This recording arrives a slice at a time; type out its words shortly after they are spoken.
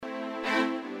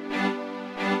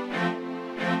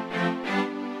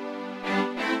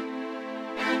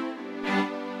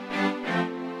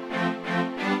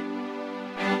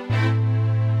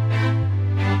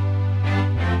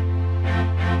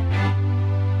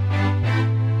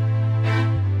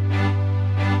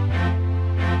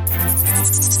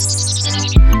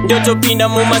Ndotopinda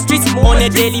muma streets on a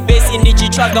daily basis.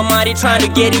 Tsvaga Mari trying to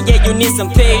get it, yeah, you need some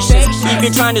patience. If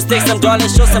you're trying to stack some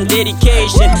dollars, show some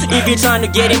dedication. If you're trying to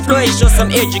get employed, show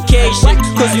some education.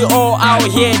 Cause we all out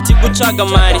here to Tsvaga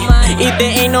Mari. If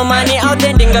there ain't no money out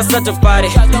there, then got such a party.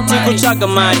 Tsvaga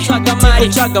Mari,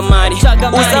 Tsvaga Mari.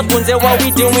 Usabunze what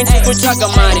we doing to Tsvaga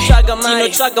Mari.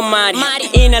 Tsvaga Mari.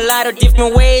 In a lot of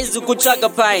different ways, Tsvaga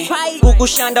Pai.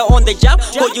 Ukushanda on the job,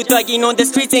 cause you thugging on the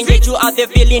streets and get you out there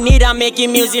feeling it. I'm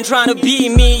making music, trying to be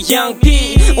me, young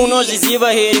P.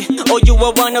 Unozviziva here, or you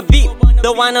will wanna be.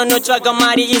 The one on Tsvaga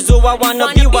Mari is who I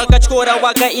wanna be. Wakachkora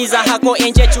waka is a hako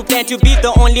and yet you plan to be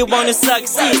the only one who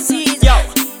succeeds. Yo,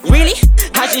 really?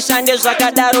 Hashishande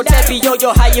Zakadaro, Tepi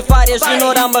yo haifare,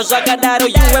 Zinoramba Zakadaro.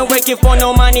 You ain't working for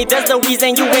no money, that's the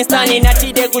reason you ain't standing at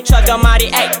the Tsvaga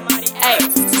Mari. Ay,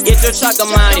 it's your Tsvaga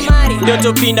Mari.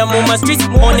 Ndotopinda muma streets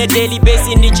on a daily basis.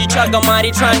 Tsvaga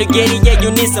Mari trying to get it, yeah,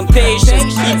 you need some patience.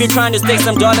 If you're trying to stack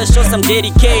some dollars, show some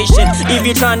dedication. If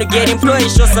you're trying to get employed,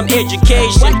 show some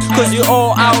education. Cause we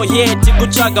all out here to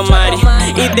Tsvaga Mari.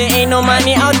 If there ain't no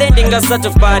money out there, then got such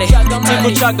a party.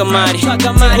 Tsvaga Mari,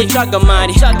 Tsvaga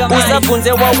Mari.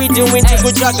 Usabunze what we doing to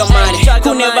Tsvaga Mari.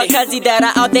 Kuneva kazi that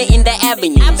are out there in the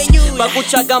avenues. But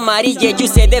Tsvaga Mari, yeah, you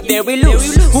say they're very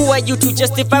loose. Who are you to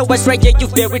justify what's right? Yeah, you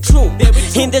very true.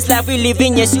 In this life we live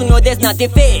in, yes, you know there's nothing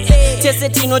fair.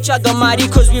 Tessetino Tsvaga Mari,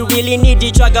 cause we really need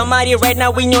it. Tsvaga Mari right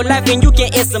now in your life and you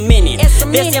can ask a minute.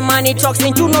 There's the money talks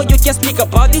and you know you can speak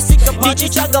about this.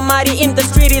 Tsvaga Mari in the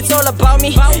street, it's all about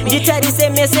me. Ditari say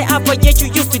me say up, yet you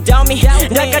used to doubt me.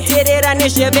 Ndakaterera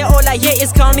nesheve, all I hear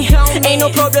is call me. Ain't no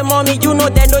problem on me, you know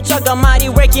that no Tsvaga Mari.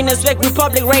 Working in Swag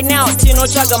Republic right now, still no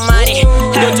Tsvaga Mari.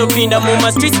 Ndotopinda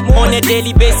muma streets on a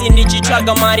daily basis.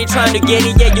 Tsvaga Mari trying to get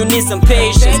it, yeah, you need some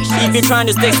patience. If you're trying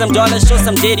to stack some dollars, show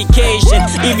some dedication.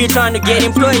 If you're trying to get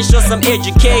employed, show some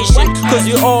education. Cause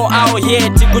we all out here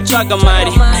to Tsvaga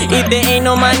Mari. If there ain't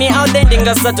no money out there, then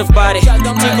got such a party.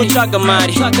 Tsvaga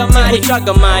Mari,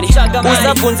 Tsvaga Mari.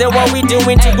 Usabunze what we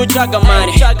doing to Tsvaga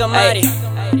Mari.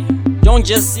 Don't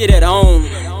just sit at home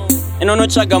and on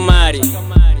Tsvaga Mari.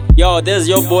 Yo, there's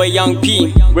your boy Young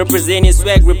P representing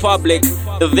Swag Republic.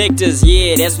 The victors,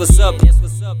 yeah, that's what's up.